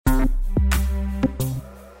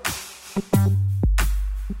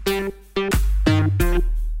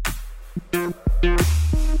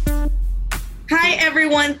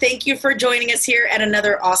everyone. Thank you for joining us here at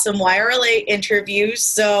another awesome YRLA interview.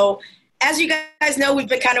 So, as you guys know, we've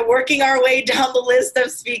been kind of working our way down the list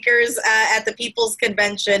of speakers at the People's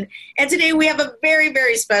Convention. And today we have a very,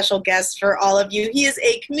 very special guest for all of you. He is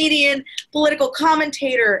a comedian, political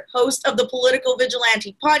commentator, host of the Political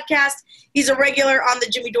Vigilante podcast. He's a regular on the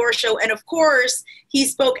Jimmy Dore Show. And of course, he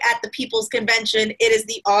spoke at the People's Convention. It is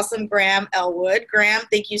the awesome Graham Elwood. Graham,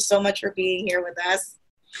 thank you so much for being here with us.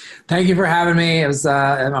 Thank you for having me. It was,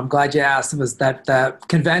 I'm glad you asked. It was that the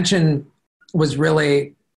convention was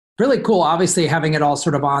really cool. Obviously, having it all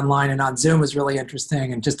sort of online and on Zoom was really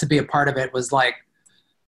interesting. And just to be a part of it was like,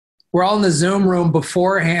 we're all in the Zoom room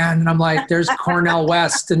beforehand. And I'm like, there's Cornel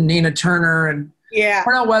West and Nina Turner. And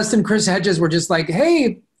Cornel West and Chris Hedges were just like,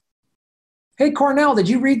 hey, Cornel, did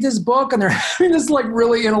you read this book? And they're having this like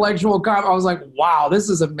really intellectual comment. I was like, wow, this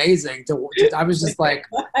is amazing. I was just like,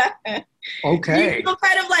 okay. You feel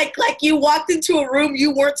kind of like you walked into a room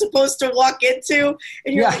you weren't supposed to walk into,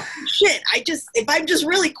 and you're like, shit, if I'm just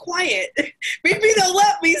really quiet, maybe they'll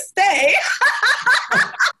let me stay.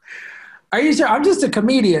 Are you sure? I'm just a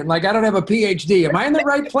comedian. Like, I don't have a PhD. Am I in the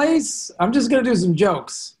right place? I'm just going to do some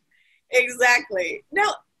jokes. Exactly.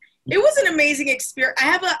 No, it was an amazing experience.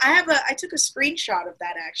 I took a screenshot of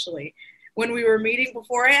that actually when we were meeting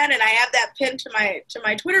beforehand, and I have that pinned to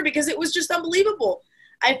my Twitter because it was just unbelievable.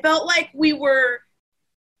 I felt like we were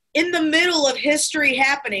in the middle of history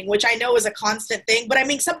happening, which I know is a constant thing, but I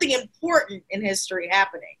mean something important in history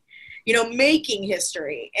happening, making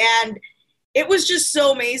history. And it was just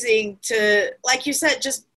so amazing to, like you said,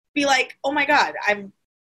 just be like, oh my God, I'm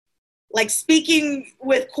like speaking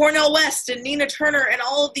with Cornel West and Nina Turner and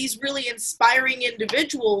all of these really inspiring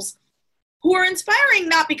individuals who are inspiring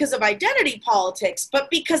not because of identity politics, but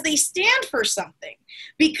because they stand for something,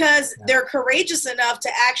 because they're courageous enough to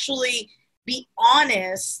actually be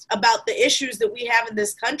honest about the issues that we have in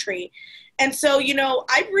this country. And so,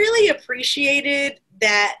 I really appreciated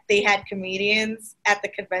that they had comedians at the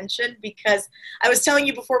convention, because I was telling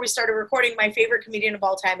you before we started recording, my favorite comedian of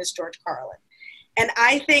all time is George Carlin. And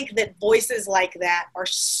I think that voices like that are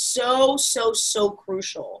so, so, so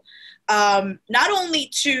crucial, not only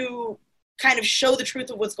to kind of show the truth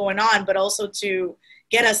of what's going on, but also to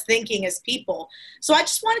get us thinking as people. So I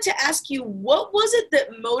just wanted to ask you, what was it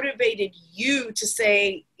that motivated you to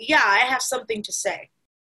say, yeah, I have something to say?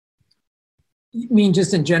 You mean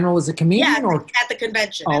just in general as a comedian? Yeah, or at the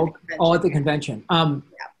convention. At the convention.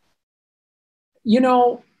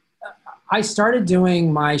 I started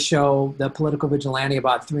doing my show, The Political Vigilante,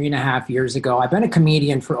 about 3.5 years ago. I've been a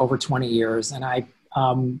comedian for over 20 years, and I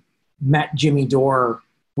met Jimmy Dore.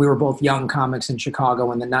 We were both young comics in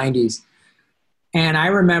Chicago in the 90s. And I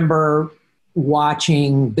remember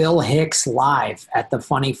watching Bill Hicks live at the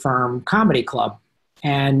Funny Firm Comedy Club.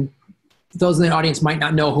 And those in the audience might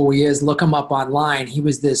not know who he is. Look him up online. He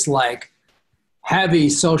was this like heavy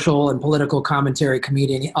social and political commentary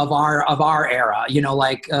comedian of our era.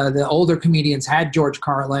 The older comedians had George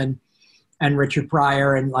Carlin and Richard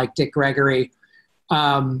Pryor and like Dick Gregory,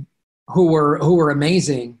 who were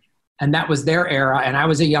amazing. And that was their era. And I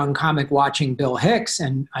was a young comic watching Bill Hicks,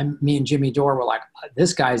 and me and Jimmy Dore were like,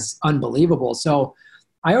 this guy's unbelievable. So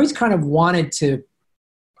I always kind of wanted to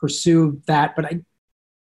pursue that. But it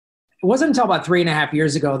wasn't until about 3.5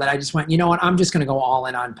 years ago that I just went, you know what, I'm just going to go all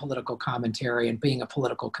in on political commentary and being a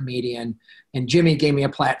political comedian. And Jimmy gave me a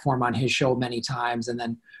platform on his show many times, and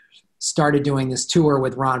then started doing this tour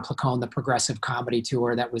with Ron Placone, the Progressive Comedy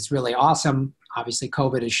Tour. That was really awesome. Obviously,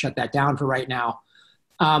 COVID has shut that down for right now.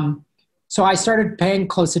 So I started paying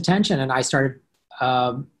close attention, and I started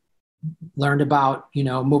learned about,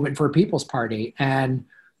 Movement for a People's Party. And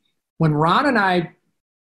when Ron and I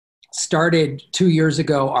started 2 years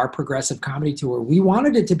ago our Progressive Comedy Tour, we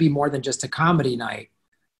wanted it to be more than just a comedy night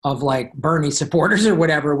of like Bernie supporters or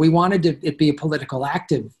whatever. We wanted it be a political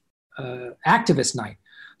activist night.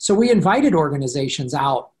 So we invited organizations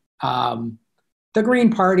out. The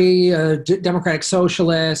Green Party, Democratic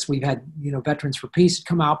Socialists, we've had, Veterans for Peace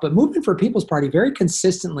come out, but Movement for People's Party very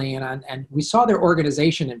consistently, and we saw their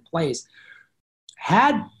organization in place,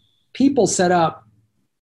 had people set up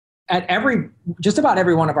at just about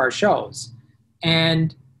every one of our shows.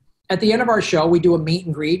 And at the end of our show, we do a meet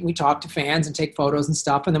and greet, and we talk to fans and take photos and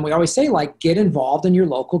stuff. And then we always say, like, get involved in your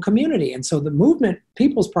local community. And so the Movement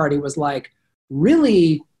People's Party was like,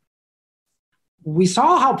 really, we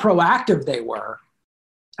saw how proactive they were.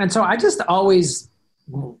 And so I just always,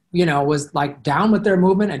 was like down with their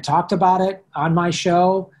movement and talked about it on my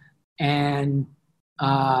show. And,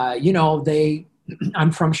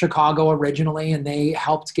 I'm from Chicago originally, and they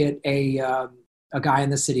helped get a guy in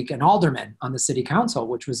the city, an alderman on the city council,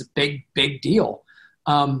 which was a big, big deal.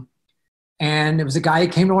 And it was a guy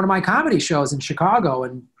who came to one of my comedy shows in Chicago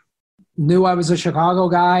and knew I was a Chicago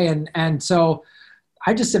guy. And so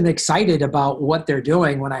I just am excited about what they're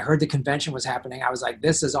doing. When I heard the convention was happening, I was like,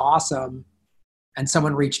 this is awesome. And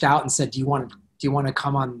someone reached out and said, do you want to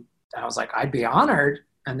come on? And I was like, I'd be honored.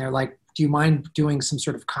 And they're like, do you mind doing some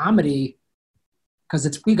sort of comedy?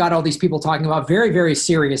 Because we got all these people talking about very, very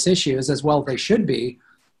serious issues, as well they should be.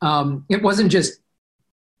 It wasn't just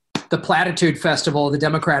the platitude festival of the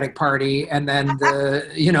Democratic Party and then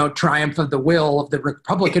the triumph of the will of the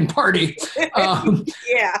Republican Party.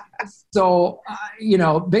 Yeah. So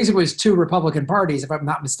basically it's two Republican parties, if I'm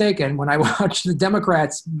not mistaken, when I watched the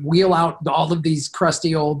Democrats wheel out all of these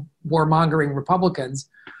crusty old warmongering Republicans.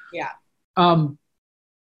 Yeah.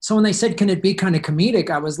 So when they said, can it be kind of comedic?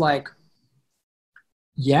 I was like,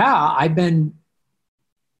 yeah, I've been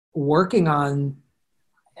working on,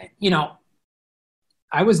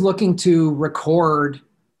 I was looking to record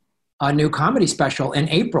a new comedy special in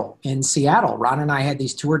April in Seattle. Ron and I had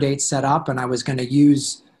these tour dates set up, and I was going to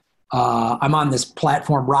use, I'm on this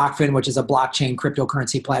platform, Rockfin, which is a blockchain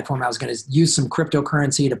cryptocurrency platform. I was going to use some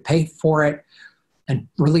cryptocurrency to pay for it and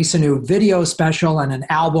release a new video special and an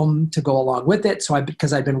album to go along with it. So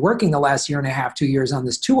because I've been working the last year and a half, 2 years on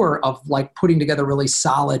this tour of like putting together a really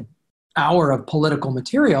solid hour of political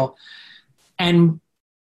material. And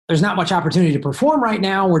there's not much opportunity to perform right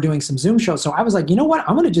now. We're doing some Zoom shows. So I was like, you know what?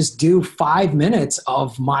 I'm going to just do 5 minutes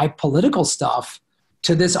of my political stuff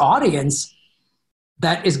to this audience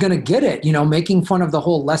that is going to get it, making fun of the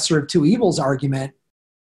whole lesser of two evils argument.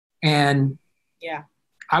 And yeah,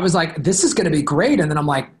 I was like, this is going to be great. And then I'm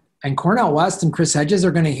like, and Cornel West and Chris Hedges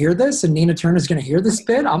are going to hear this, and Nina Turner's going to hear this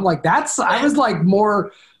bit. I'm like, I was like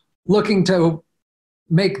more looking to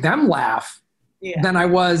make them laugh than I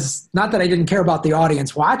was, not that I didn't care about the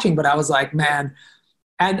audience watching, but I was like, man,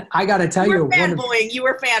 and I got to tell you. You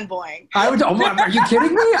were fanboying. Are you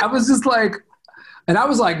kidding me? I was just like, and I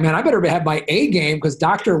was like, man, I better have my A game because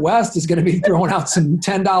Dr. West is going to be throwing out some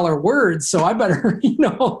 $10 words. So I better,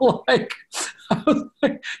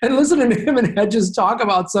 and listening to him and Hedges talk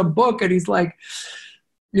about some book, and he's like,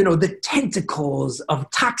 the tentacles of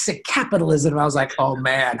toxic capitalism. And I was like, oh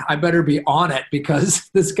man, I better be on it because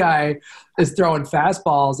this guy is throwing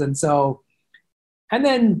fastballs. And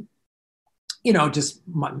then, just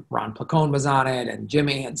Ron Placone was on it, and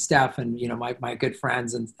Jimmy and Steph and, my good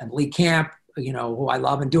friends and Lee Camp, who I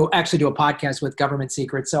love and do a podcast with, Government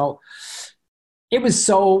Secrets. So it was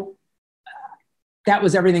that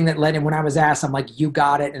was everything that led in. When I was asked, I'm like, you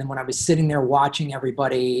got it. And then when I was sitting there watching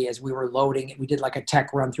everybody as we were loading it, we did like a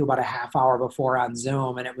tech run through about a half hour before on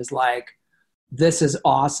Zoom. And it was like, this is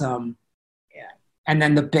awesome. Yeah. And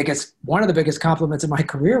then one of the biggest compliments of my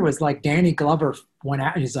career was like Danny Glover went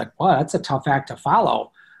out and he's like, wow, that's a tough act to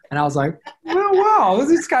follow. And I was like, well, wow,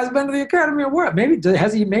 this guy's been to the Academy Award. Maybe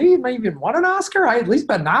even won an Oscar? I at least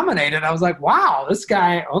been nominated. I was like, wow, this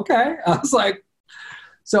guy, okay. I was like,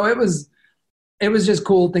 so it was just a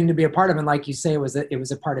cool thing to be a part of. And like you say, it was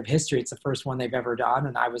a part of history. It's the first one they've ever done.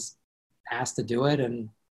 And I was asked to do it. And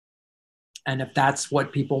if that's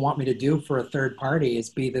what people want me to do for a third party, is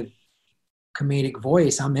be the comedic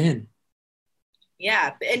voice, I'm in.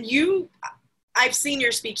 Yeah. And I've seen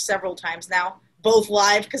your speech several times now, both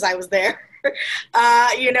live because I was there,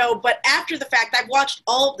 but after the fact, I've watched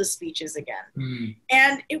all of the speeches again.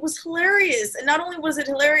 And it was hilarious. And not only was it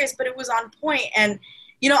hilarious, but it was on point. And,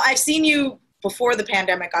 I've seen you before the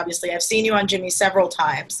pandemic, obviously. I've seen you on Jimmy several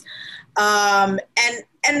times. And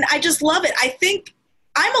I just love it. I think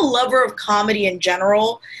I'm a lover of comedy in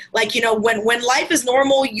general. Like, when life is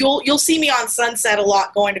normal, you'll see me on Sunset a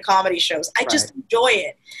lot going to comedy shows. I just enjoy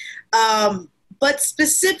it. But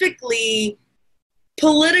specifically,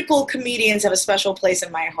 political comedians have a special place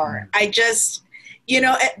in my heart. I just,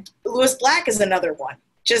 Louis Black is another one.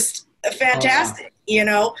 Just fantastic,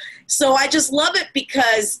 So I just love it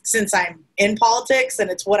because since I'm in politics and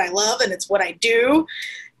it's what I love and it's what I do,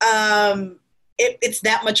 it's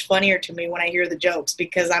that much funnier to me when I hear the jokes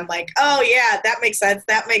because I'm like, oh yeah, that makes sense.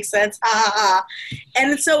 That makes sense. Ha ha ha.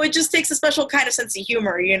 And so it just takes a special kind of sense of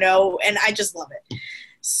humor, and I just love it.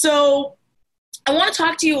 So I want to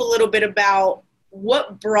talk to you a little bit about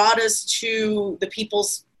what brought us to the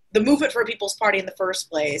movement for a People's Party in the first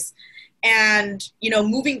place. And,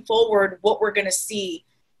 moving forward, what we're going to see,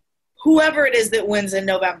 whoever it is that wins in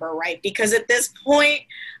November, right? Because at this point,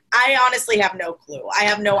 I honestly have no clue.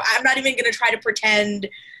 I'm not even going to try to pretend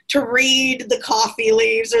to read the coffee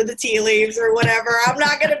leaves or the tea leaves or whatever. I'm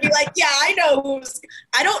not going to be like, yeah, I know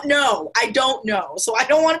I don't know. So I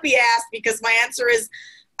don't want to be asked because my answer is,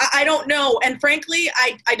 I don't know. And frankly,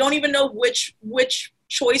 I don't even know which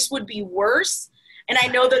choice would be worse. And I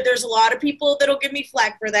know that there's a lot of people that'll give me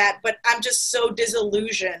flack for that, but I'm just so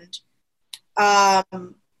disillusioned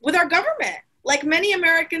with our government, like many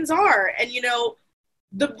Americans are. And, you know,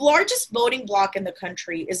 the largest voting bloc in the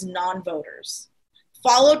country is non-voters,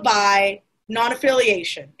 followed by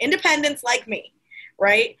non-affiliation, independents like me,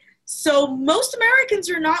 right? So most Americans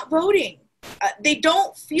are not voting. They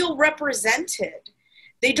don't feel represented.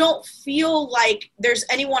 They don't feel like there's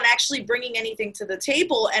anyone actually bringing anything to the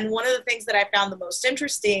table. And one of the things that I found the most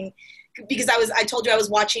interesting, because I told you I was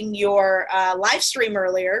watching your live stream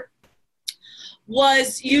earlier,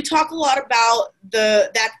 was you talk a lot about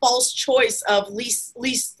that false choice of least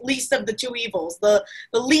of the two evils, the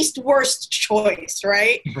least worst choice,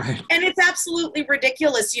 right? Right. And it's absolutely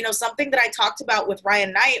ridiculous. You know, something that I talked about with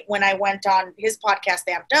Ryan Knight when I went on his podcast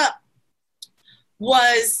Amped Up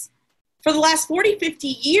was, for the last 40, 50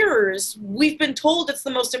 years, we've been told it's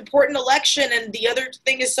the most important election and the other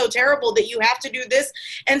thing is so terrible that you have to do this.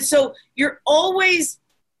 And so you're always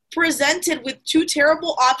presented with two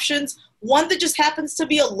terrible options, one that just happens to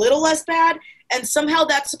be a little less bad, and somehow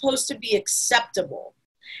that's supposed to be acceptable.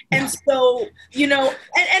 And so, you know,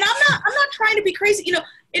 and I'm not trying to be crazy. You know,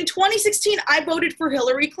 in 2016, I voted for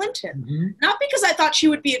Hillary Clinton, not because I thought she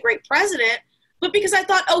would be a great president, but because I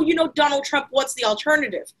thought, oh, you know, Donald Trump, what's the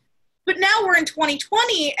alternative? But now we're in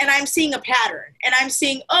 2020 and I'm seeing a pattern and I'm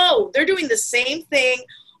seeing, oh, they're doing the same thing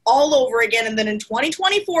all over again. And then in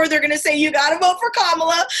 2024, they're going to say, you got to vote for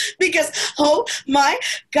Kamala because, oh my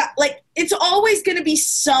God, like it's always going to be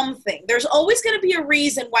something. There's always going to be a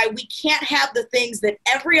reason why we can't have the things that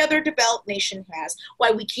every other developed nation has, why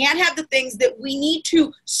we can't have the things that we need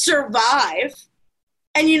to survive.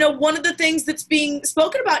 And, you know, one of the things that's being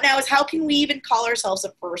spoken about now is how can we even call ourselves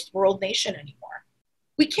a first world nation anymore?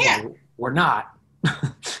 We can't. Well, we're not.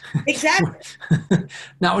 Exactly.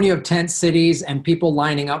 Not when you have tent cities and people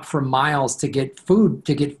lining up for miles to get food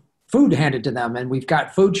handed to them, and we've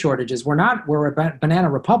got food shortages. We're a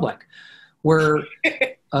banana republic. We're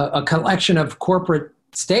a collection of corporate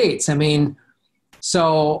states. I mean,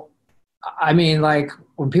 like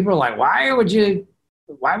when people are like, why would you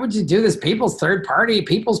do this people's party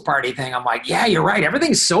thing? I'm like, yeah, you're right.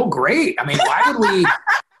 Everything's so great. I mean, why would we,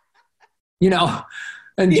 you know,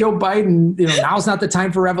 and Joe Biden, you know, now's not the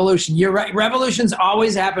time for revolution. You're right. Revolutions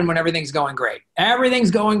always happen when everything's going great.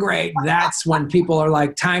 Everything's going great. That's when people are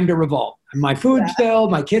like, time to revolt. My food's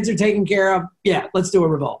filled. My kids are taken care of. Yeah, let's do a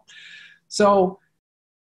revolt. So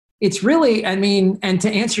it's really, I mean, and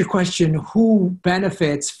to answer your question, who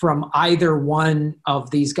benefits from either one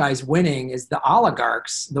of these guys winning is the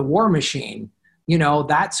oligarchs, the war machine. You know,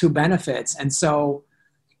 that's who benefits. And so,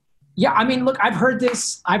 yeah, I mean, look, I've heard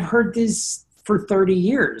this for 30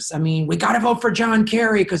 years. I mean, we got to vote for John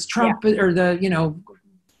Kerry because Trump or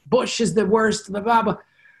Bush is the worst, blah, blah, blah.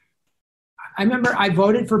 I remember I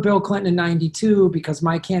voted for Bill Clinton in 92 because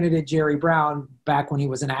my candidate, Jerry Brown, back when he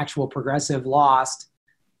was an actual progressive, lost.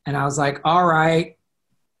 And I was like, all right,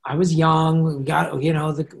 I was young.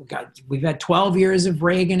 We've had 12 years of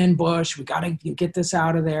Reagan and Bush. We got to get this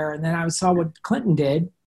out of there. And then I saw what Clinton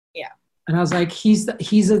did. And I was like, he's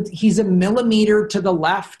a millimeter to the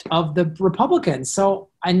left of the Republicans. So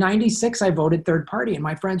in 96, I voted third party. And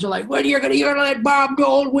my friends are like, what, you're gonna let Bob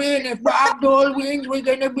Dole win? If Bob Dole wins, we're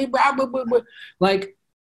going to be blah, blah, blah, blah. Like,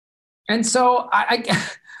 and so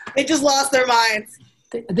they just lost their minds.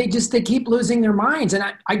 They keep losing their minds. And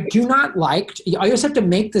I do not like, I always have to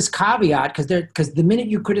make this caveat because the minute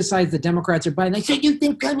you criticize the Democrats or Biden, they say, you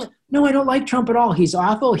think, no, I don't like Trump at all. He's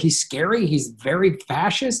awful. He's scary. He's very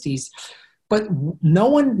fascist. But no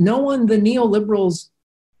one, the neoliberals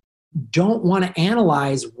don't want to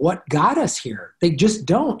analyze what got us here. They just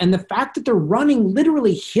don't. And the fact that they're running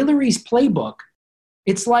literally Hillary's playbook,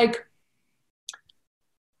 it's like,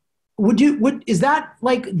 is that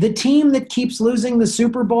like the team that keeps losing the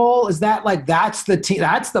Super Bowl? Is that like, that's the team,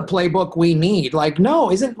 that's the playbook we need? Like,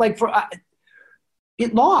 no, isn't like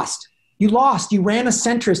it lost. You lost. You ran a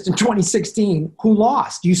centrist in 2016 who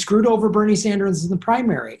lost. You screwed over Bernie Sanders in the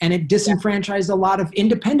primary, and it disenfranchised a lot of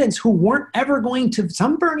independents who weren't ever going to,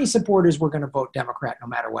 some Bernie supporters were going to vote Democrat no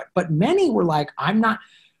matter what. But many were like, I'm not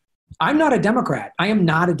a Democrat. I am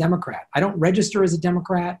not a Democrat. I don't register as a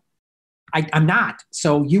Democrat. I'm not.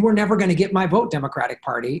 So you were never going to get my vote, Democratic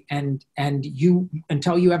Party. And you,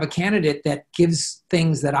 until you have a candidate that gives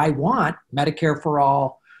things that I want, Medicare for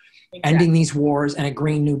all, ending these wars, and a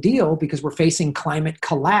Green New Deal, because we're facing climate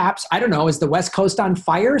collapse. I don't know. Is the West Coast on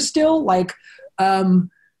fire still? Like,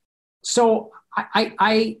 so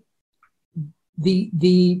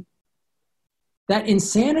that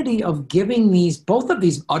insanity of giving both of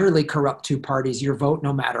these utterly corrupt two parties your vote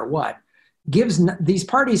no matter what, these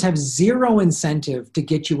parties have zero incentive to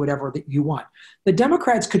get you whatever that you want. The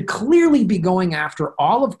Democrats could clearly be going after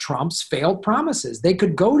all of Trump's failed promises. They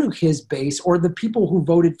could go to his base or the people who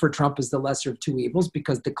voted for Trump as the lesser of two evils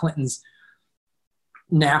because the Clintons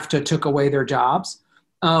NAFTA took away their jobs.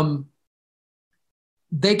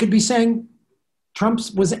 They could be saying Trump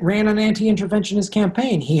ran an anti-interventionist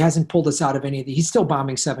campaign. He hasn't pulled us out of any of these. He's still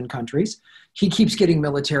bombing 7 countries. He keeps getting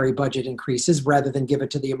military budget increases rather than give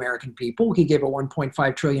it to the American people. He gave a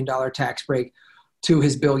 $1.5 trillion tax break to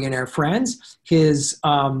his billionaire friends. His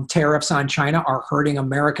tariffs on China are hurting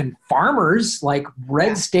American farmers, like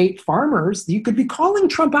red state farmers. You could be calling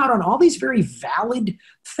Trump out on all these very valid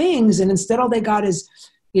things, and instead all they got is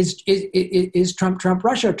Trump,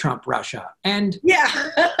 Russia. And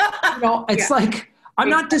it's like, I'm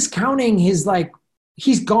not discounting his, like,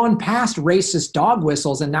 he's gone past racist dog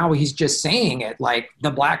whistles and now he's just saying it, like, the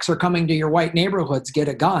blacks are coming to your white neighborhoods, get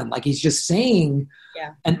a gun. Like, he's just saying,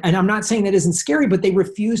 and I'm not saying that isn't scary, but they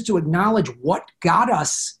refuse to acknowledge what got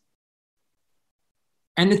us.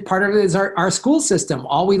 And it's part of it is our school system.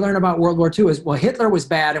 All we learn about World War II is, well, Hitler was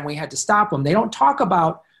bad and we had to stop him. They don't talk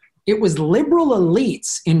about, it was liberal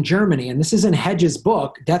elites in Germany, and this is in Hedges'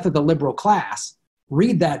 book, Death of the Liberal Class.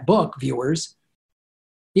 Read that book, viewers.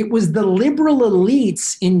 It was the liberal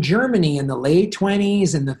elites in Germany in the late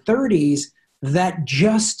 20s and the 30s that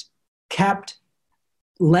just kept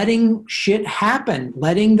letting shit happen,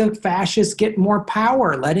 letting the fascists get more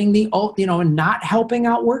power, letting and not helping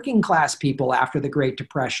out working class people after the Great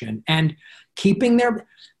Depression and keeping their...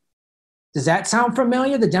 Does that sound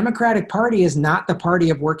familiar? The Democratic Party is not the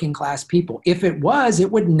party of working class people. If it was, it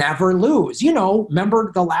would never lose.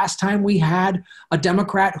 Remember the last time we had a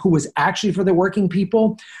Democrat who was actually for the working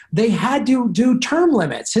people? They had to do term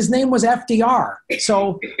limits. His name was FDR.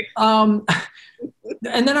 So, and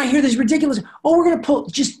then I hear this ridiculous, we're going to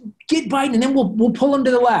just get Biden and then we'll pull him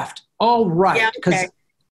to the left. Oh, right. Because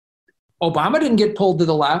Obama didn't get pulled to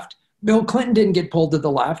the left. Bill Clinton didn't get pulled to the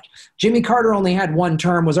left. Jimmy Carter only had one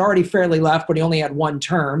term, was already fairly left, but he only had one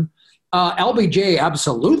term. LBJ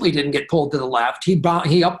absolutely didn't get pulled to the left. He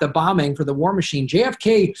upped the bombing for the war machine.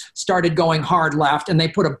 JFK started going hard left, and they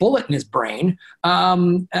put a bullet in his brain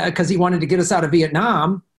because he wanted to get us out of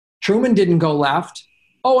Vietnam. Truman didn't go left.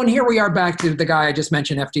 Oh, and here we are back to the guy I just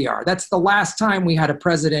mentioned, FDR. That's the last time we had a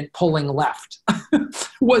president pulling left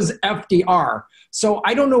was FDR. So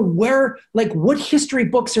I don't know what history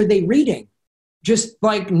books are they reading? Just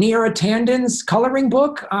like Neera Tanden's coloring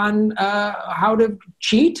book on how to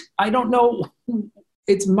cheat? I don't know.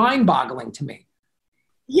 It's mind-boggling to me.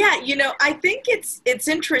 Yeah, I think it's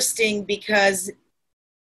interesting because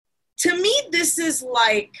to me, this is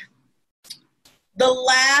like the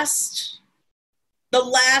last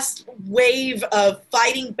wave of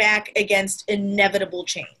fighting back against inevitable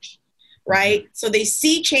change. Right? So they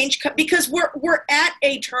see change because we're at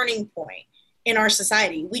a turning point in our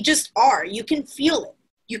society. We just are. You can feel it.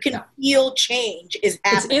 You can feel change is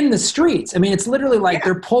happening. It's in the streets. I mean, it's literally like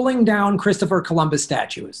they're pulling down Christopher Columbus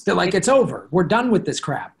statues. They're like, it's over. We're done with this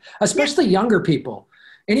crap. Especially younger people.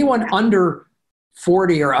 Anyone under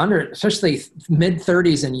 40 or under, especially mid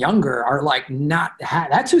 30s and younger, are like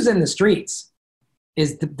that's who's in the streets.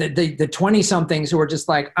 Is the 20 somethings who are just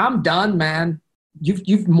like, I'm done, man.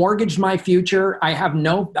 You've mortgaged my future. I have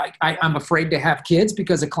I'm afraid to have kids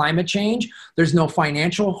because of climate change. There's no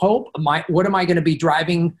financial hope. What am I going to be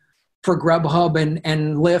driving for Grubhub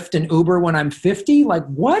and Lyft and Uber when I'm 50? Like,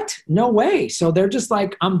 what? No way. So they're just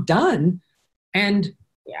like, I'm done. And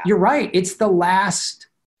you're right. It's the last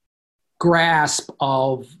grasp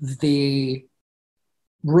of the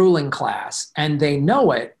ruling class, and they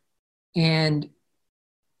know it. And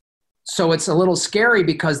so it's a little scary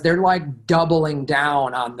because they're like doubling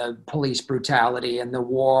down on the police brutality and the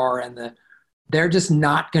war, and they're just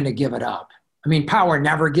not going to give it up. I mean, power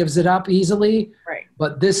never gives it up easily, right?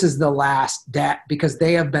 But this is the last debt because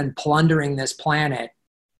they have been plundering this planet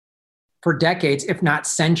for decades, if not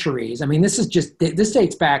centuries. I mean, this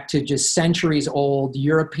dates back to just centuries old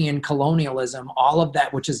European colonialism, all of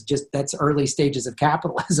that, which is that's early stages of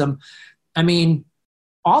capitalism. I mean,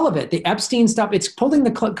 all of it, the Epstein stuff, it's pulling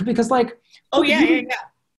the because like, if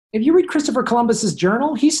you read Christopher Columbus's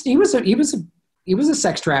journal, he was a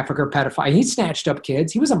sex trafficker, pedophile. He snatched up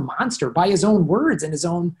kids. He was a monster by his own words and his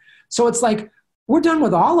own. So it's like, we're done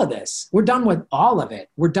with all of this. We're done with all of it.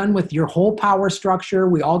 We're done with your whole power structure.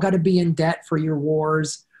 We all got to be in debt for your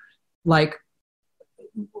wars. Like,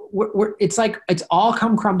 it's like, it's all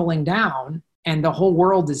come crumbling down and the whole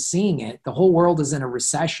world is seeing it. The whole world is in a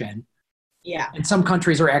recession. Yeah. And some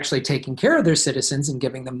countries are actually taking care of their citizens and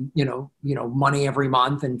giving them, money every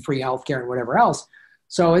month and free healthcare and whatever else.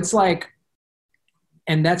 So it's like,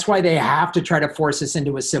 and that's why they have to try to force us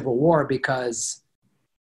into a civil war, because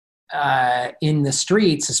in the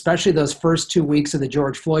streets, especially those first 2 weeks of the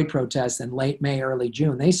George Floyd protests in late May, early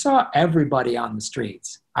June, they saw everybody on the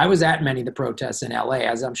streets. I was at many of the protests in LA,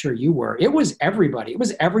 as I'm sure you were. It was everybody. It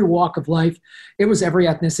was every walk of life. It was every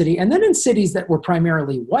ethnicity. And then in cities that were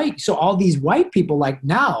primarily white, so all these white people, like,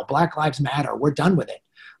 now Black Lives Matter, we're done with it.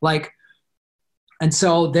 Like, and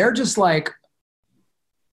so they're just like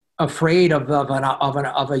afraid of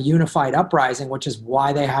a unified uprising, which is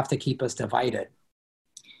why they have to keep us divided.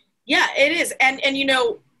 Yeah, it is. And you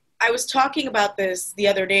know, I was talking about this the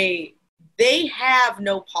other day. They have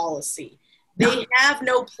no policy. They have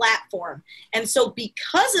no platform. And so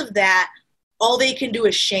because of that, all they can do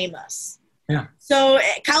is shame us. Yeah. So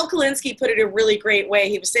Kyle Kulinski put it a really great way.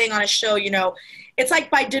 He was saying on his show, you know, it's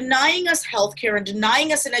like by denying us healthcare and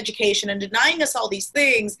denying us an education and denying us all these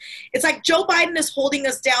things, it's like Joe Biden is holding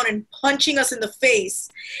us down and punching us in the face.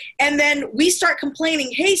 And then we start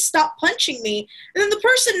complaining, hey, stop punching me. And then the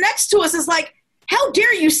person next to us is like, how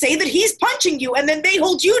dare you say that he's punching you? And then they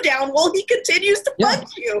hold you down while he continues to punch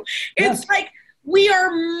you. It's like we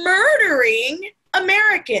are murdering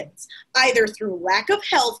Americans, either through lack of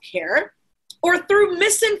healthcare or through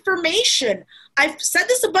misinformation. I've said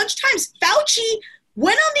this a bunch of times. Fauci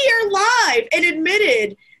went on the air live and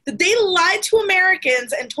admitted that they lied to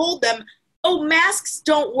Americans and told them, oh, masks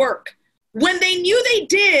don't work, when they knew they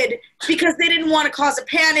did, because they didn't want to cause a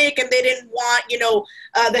panic and they didn't want, you know,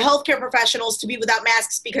 the healthcare professionals to be without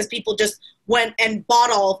masks because people just went and bought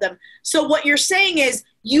all of them. So what you're saying is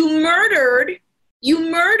you murdered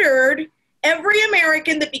every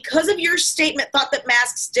American that because of your statement thought that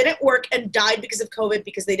masks didn't work and died because of COVID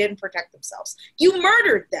because they didn't protect themselves. You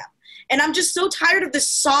murdered them. And I'm just so tired of this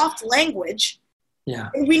soft language. Yeah.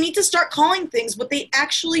 And we need to start calling things what they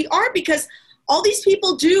actually are, because all these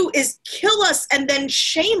people do is kill us and then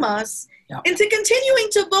shame us into continuing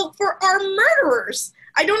to vote for our murderers.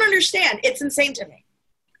 I don't understand. It's insane to me.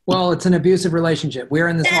 Well, it's an abusive relationship. We're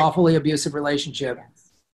in this awfully abusive relationship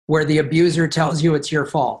where the abuser tells you it's your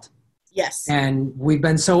fault. Yes. And we've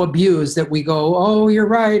been so abused that we go, oh, you're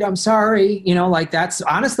right, I'm sorry. You know, like, that's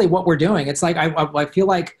honestly what we're doing. It's like, I feel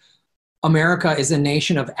like America is a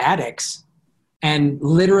nation of addicts, and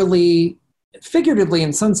literally, figuratively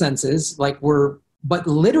in some senses, like but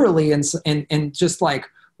literally in just like,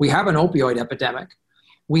 we have an opioid epidemic.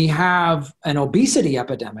 We have an obesity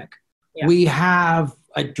epidemic. Yeah. We have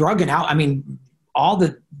a drug and out. I mean, all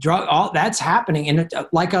that's happening. And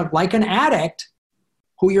like an addict,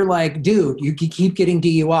 who you're like, dude, you keep getting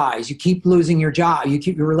DUIs, you keep losing your job,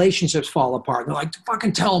 your relationships fall apart. And they're like,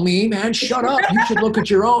 fucking tell me, man, shut up. You should look at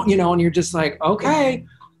your own, you know, and you're just like, okay.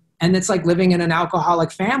 And it's like living in an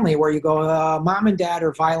alcoholic family where you go, mom and dad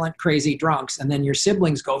are violent, crazy drunks. And then your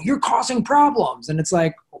siblings go, you're causing problems. And it's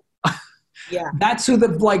like, that's who the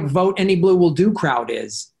like vote any blue will do crowd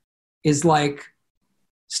is like,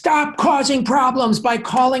 stop causing problems by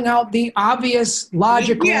calling out the obvious,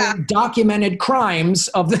 logical, documented crimes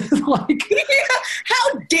of the like.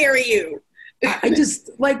 How dare you? I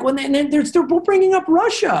just like when they're bringing up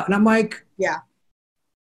Russia, and I'm like,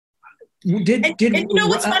 And you know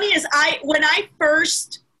what's funny is when I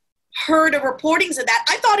first heard of reportings of that,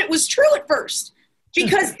 I thought it was true at first,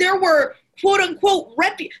 because there were quote unquote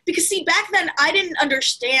because see, back then I didn't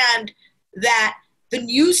understand that the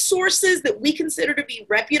news sources that we consider to be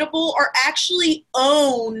reputable are actually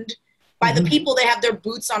owned by the people that have their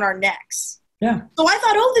boots on our necks. Yeah. So I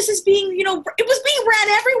thought, oh, this is being, you know, it was being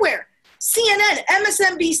ran everywhere. CNN,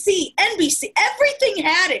 MSNBC, NBC, everything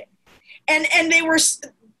had it. And they were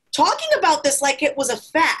talking about this like it was a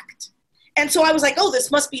fact. And so I was like, oh, this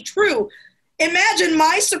must be true. Imagine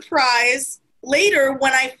my surprise later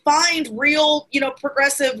when I find real, you know,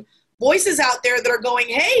 progressive voices out there that are going,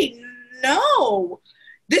 hey, no,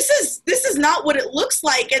 this is not what it looks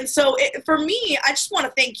like. And so for me, I just want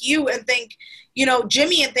to thank you and thank, you know,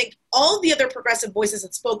 Jimmy, and thank all the other progressive voices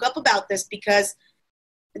that spoke up about this, because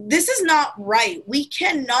this is not right. We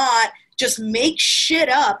cannot just make shit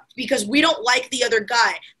up because we don't like the other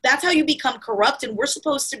guy. That's how you become corrupt, and we're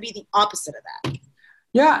supposed to be the opposite of that.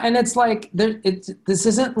 Yeah, and it's like, this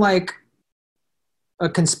isn't like a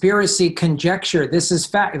conspiracy conjecture. This is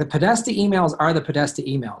fact. The Podesta emails are the Podesta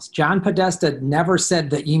emails. John Podesta never said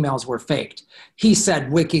the emails were faked. He said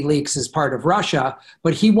WikiLeaks is part of Russia,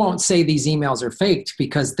 but he won't say these emails are faked,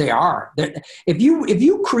 because they are. If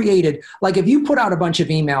you created, like if you put out a bunch of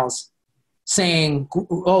emails saying,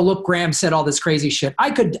 oh, look, Graham said all this crazy shit, I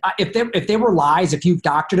could, if they were lies, if you've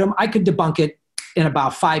doctored them, I could debunk it in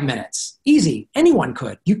about 5 minutes. Easy. Anyone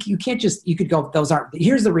could. You can't just, you could go, those aren't,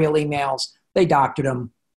 here's the real emails. They doctored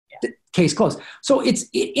them. Case closed. So it's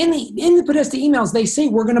in the Podesta emails, they say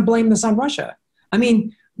we're going to blame this on Russia. I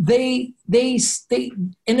mean, they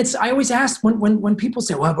and it's, I always ask when people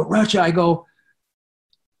say, well, but Russia, I go,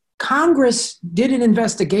 Congress did an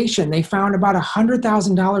investigation. They found about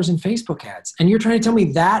 $100,000 in Facebook ads. And you're trying to tell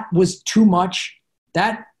me that was too much?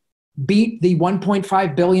 That beat the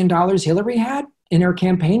 $1.5 billion Hillary had in her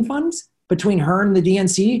campaign funds between her and the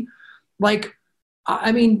DNC? Like,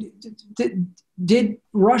 I mean, did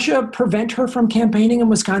Russia prevent her from campaigning in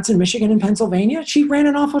Wisconsin, Michigan, and Pennsylvania? She ran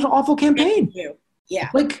an awful campaign. Thank you.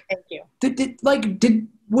 Yeah. Like, thank you.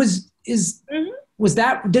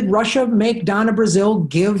 Did Russia make Donna Brazile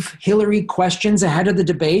give Hillary questions ahead of the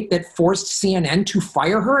debate that forced CNN to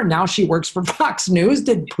fire her, and now she works for Fox News?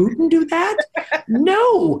 Did Putin do that?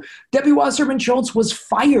 No. Debbie Wasserman Schultz was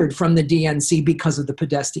fired from the DNC because of the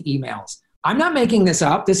Podesta emails. I'm not making this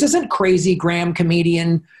up. This isn't crazy Graham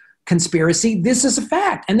comedian conspiracy. This is a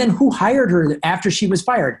fact. And then who hired her after she was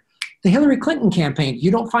fired? The Hillary Clinton campaign. You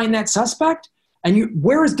don't find that suspect? And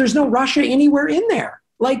there's no Russia anywhere in there.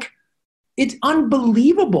 Like, it's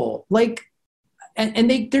unbelievable. Like, and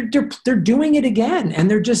they're doing it again, and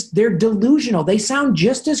they're delusional. They sound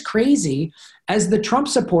just as crazy as the Trump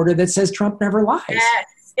supporter that says Trump never lies.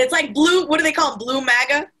 Yes. It's like blue. What do they call them? Blue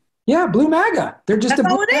MAGA? Yeah, blue MAGA. They're just a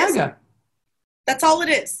blue MAGA. That's all it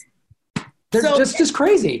is. They're just as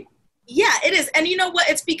crazy. Yeah, it is. And you know what?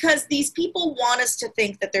 It's because these people want us to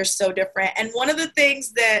think that they're so different. And one of the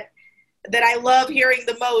things that I love hearing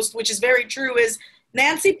the most, which is very true, is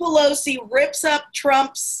Nancy Pelosi rips up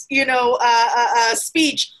Trump's,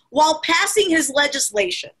 speech while passing his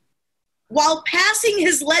legislation.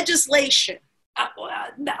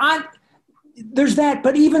 There's that,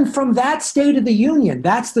 but even from that State of the Union,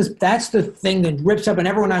 that's the thing that rips up, and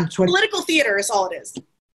everyone on Twitter. Political theater is all it is.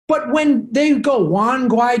 But when they go, Juan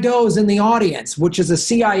Guaido's in the audience, which is a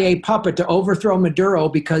CIA puppet to overthrow Maduro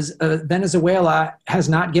because Venezuela has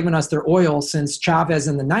not given us their oil since Chavez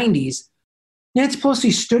in the 90s, Nancy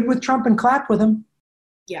Pelosi stood with Trump and clapped with him.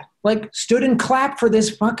 Yeah. Like, stood and clapped for this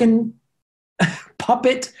fucking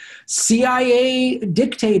puppet CIA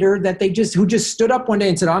dictator who just stood up one day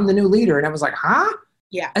and said, I'm the new leader. And I was like, huh?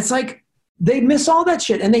 Yeah. It's like, they miss all that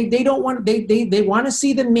shit, and they don't want, they want to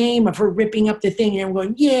see the meme of her ripping up the thing, and I'm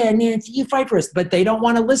going, yeah, Nancy, you fight for us. But they don't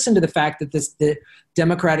want to listen to the fact that the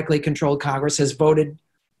democratically controlled Congress has voted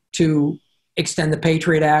to extend the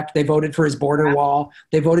Patriot Act. They voted for his border wall.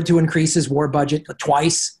 They voted to increase his war budget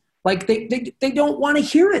twice. Like, they don't want to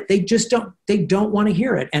hear it. They don't want to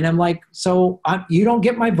hear it. And I'm like, so you don't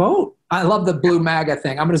get my vote. I love the blue MAGA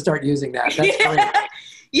thing. I'm going to start using that. That's great.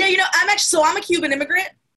 Yeah, I'm a Cuban immigrant.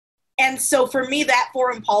 And so for me, that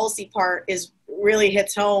foreign policy part really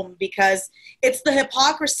hits home because it's the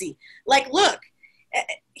hypocrisy. Like, look,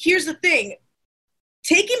 here's the thing.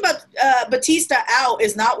 Taking Batista out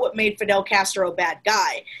is not what made Fidel Castro a bad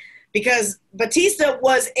guy, because Batista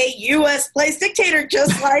was a U.S.-placed dictator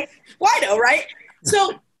just like Guaido, right?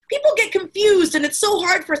 So people get confused, and it's so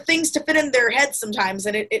hard for things to fit in their heads sometimes,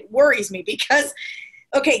 and it worries me because,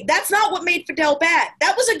 okay, that's not what made Fidel bad.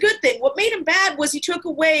 That was a good thing. What made him bad was he took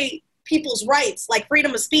away people's rights, like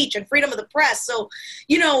freedom of speech and freedom of the press. So,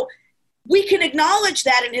 we can acknowledge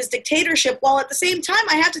that in his dictatorship, while at the same time,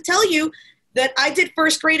 I have to tell you that I did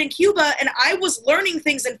first grade in Cuba, and I was learning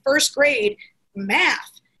things in first grade,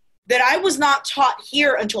 math, that I was not taught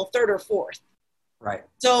here until third or fourth. Right.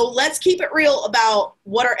 So let's keep it real about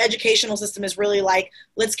what our educational system is really like.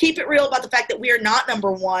 Let's keep it real about the fact that we are not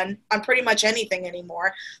number one on pretty much anything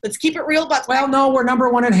anymore. Let's keep it real about we're number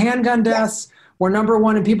one in handgun deaths. Yes. We're number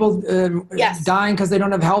one in people dying because they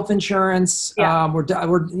don't have health insurance. Yeah.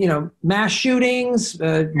 We're mass shootings,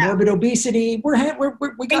 morbid obesity. We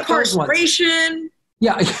got incarceration.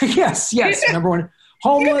 Yeah. yes. Number one.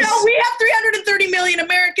 Homeless. We have 330 million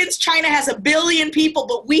Americans. China has 1 billion people,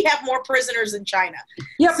 but we have more prisoners than China.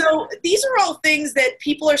 Yep. So these are all things that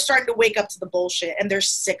people are starting to wake up to the bullshit, and they're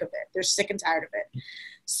sick of it. They're sick and tired of it.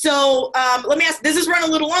 So let me ask, this is running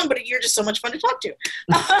a little long, but you're just so much fun to talk to.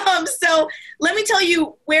 So let me tell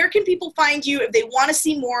you, where can people find you if they want to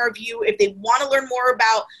see more of you, if they want to learn more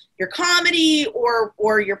about your comedy or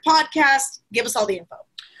your podcast? Give us all the info.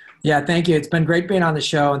 Yeah, thank you. It's been great being on the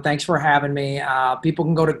show, and thanks for having me. People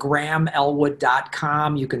can go to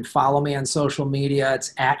GrahamElwood.com. You can follow me on social media.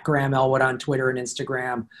 It's at Graham Elwood on Twitter and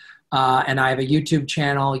Instagram. And I have a YouTube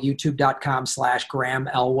channel, youtube.com/Graham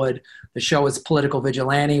Elwood. The show is Political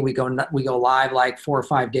Vigilante. We go live like 4 or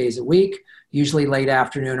 5 days a week, usually late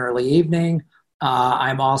afternoon, early evening.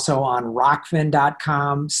 I'm also on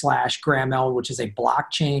rockfin.com/Graham Elwood, which is a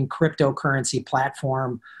blockchain cryptocurrency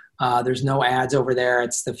platform. There's no ads over there.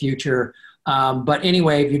 It's the future. But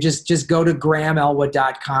anyway, if you just go to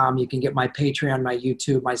grahamelwood.com, you can get my Patreon, my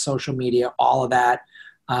YouTube, my social media, all of that.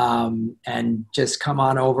 And just come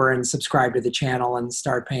on over and subscribe to the channel and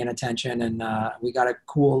start paying attention. And we got a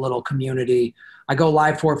cool little community. I go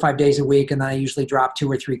live 4 or 5 days a week, and then I usually drop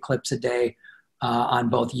 2 or 3 clips a day on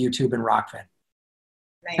both YouTube and Rockfin.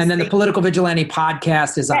 Nice. And then the Political Vigilante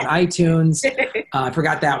podcast is on iTunes. I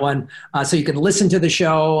forgot that one. So you can listen to the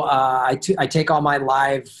show. I take all my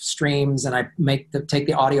live streams and I take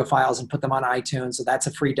the audio files and put them on iTunes. So that's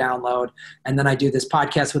a free download. And then I do this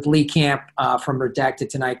podcast with Lee Camp from Redacted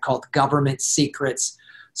Tonight called Government Secrets.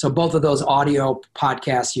 So both of those audio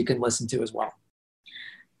podcasts you can listen to as well.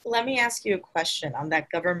 Let me ask you a question on that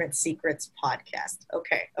Government Secrets podcast.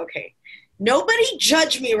 Okay. Nobody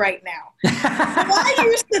judge me right now. I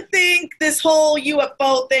used to think this whole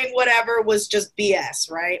UFO thing, whatever, was just BS,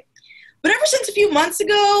 right? But ever since a few months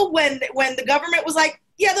ago, when the government was like,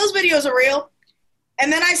 yeah, those videos are real.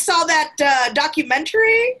 And then I saw that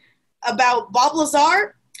documentary about Bob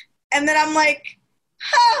Lazar. And then I'm like,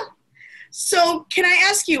 huh. So can I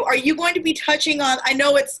ask you, are you going to be touching on, I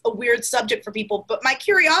know it's a weird subject for people, but my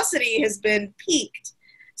curiosity has been piqued.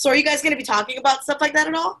 So are you guys going to be talking about stuff like that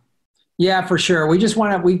at all? Yeah, for sure. We just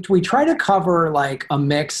want to, we try to cover like a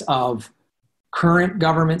mix of current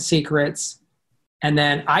government secrets. And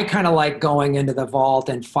then I kind of like going into the vault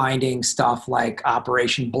and finding stuff like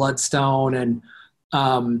Operation Bloodstone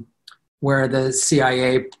and where the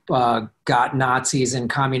CIA got Nazis in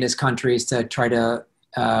communist countries to try to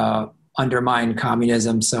undermine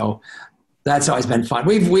communism. So that's always been fun.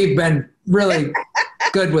 We've been really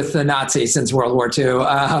good with the Nazis since World War II.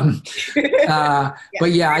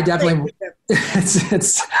 But yeah, I definitely,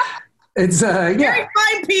 it's very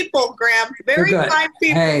fine people, Graham. Very fine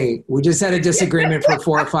people. Hey, we just had a disagreement for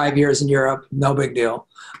 4 or 5 years in Europe. No big deal.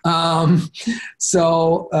 Yeah,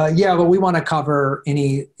 but we want to cover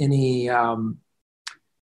any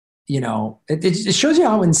it shows you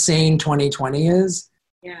how insane 2020 is.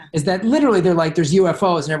 Yeah. Is that literally they're like, there's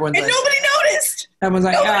UFOs and everyone's like, nobody noticed. Everyone's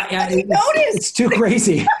like, it's too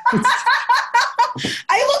crazy. I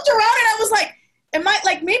looked around and I was like,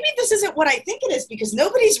 maybe this isn't what I think it is because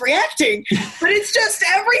nobody's reacting, but it's just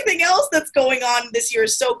everything else that's going on this year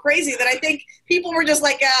is so crazy that I think people were just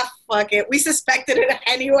like, fuck it. We suspected it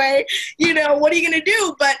anyway. What are you going to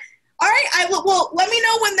do? But all right, let me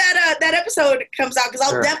know when that episode comes out because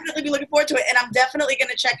I'll definitely be looking forward to it, and I'm definitely going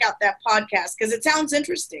to check out that podcast because it sounds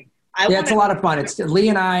interesting. It's a lot of fun. It's Lee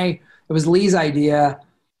and I. It was Lee's idea,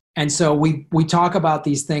 and so we talk about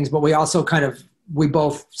these things, but we also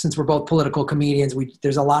since we're both political comedians,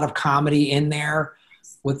 there's a lot of comedy in there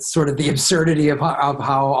with sort of the absurdity of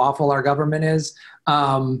how awful our government is.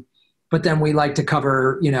 But then we like to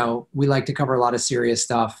cover a lot of serious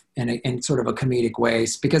stuff in sort of a comedic way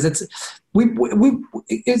because it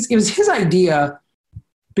was his idea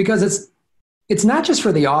because it's not just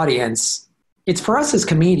for the audience, it's for us as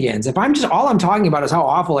comedians. If all I'm talking about is how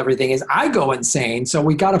awful everything is, I go insane. So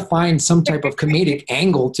we got to find some type of comedic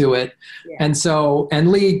angle to it. Yeah.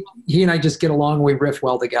 And Lee, he and I just get along. We riff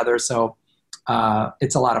well together. So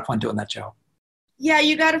it's a lot of fun doing that show. Yeah,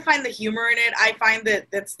 you got to find the humor in it. I find that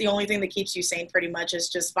that's the only thing that keeps you sane pretty much is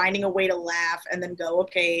just finding a way to laugh and then go,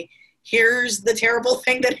 okay, here's the terrible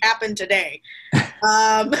thing that happened today.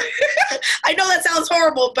 I know that sounds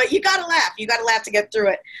horrible, but you got to laugh. You got to laugh to get through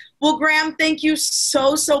it. Well, Graham, thank you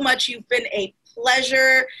so, so much. You've been a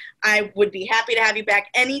pleasure. I would be happy to have you back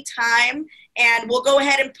anytime. And we'll go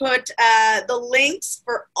ahead and put the links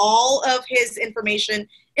for all of his information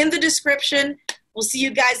in the description. We'll see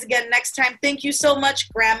you guys again next time. Thank you so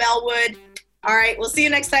much, Graham Elwood. All right, we'll see you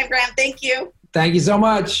next time, Graham. Thank you. Thank you so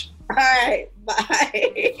much. All right,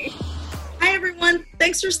 bye. Hi, everyone.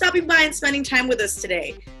 Thanks for stopping by and spending time with us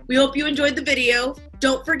today. We hope you enjoyed the video.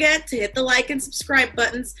 Don't forget to hit the like and subscribe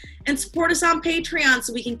buttons and support us on Patreon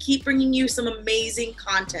so we can keep bringing you some amazing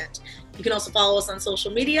content. You can also follow us on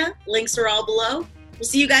social media. Links are all below. We'll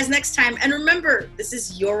see you guys next time. And remember, this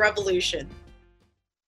is your revolution.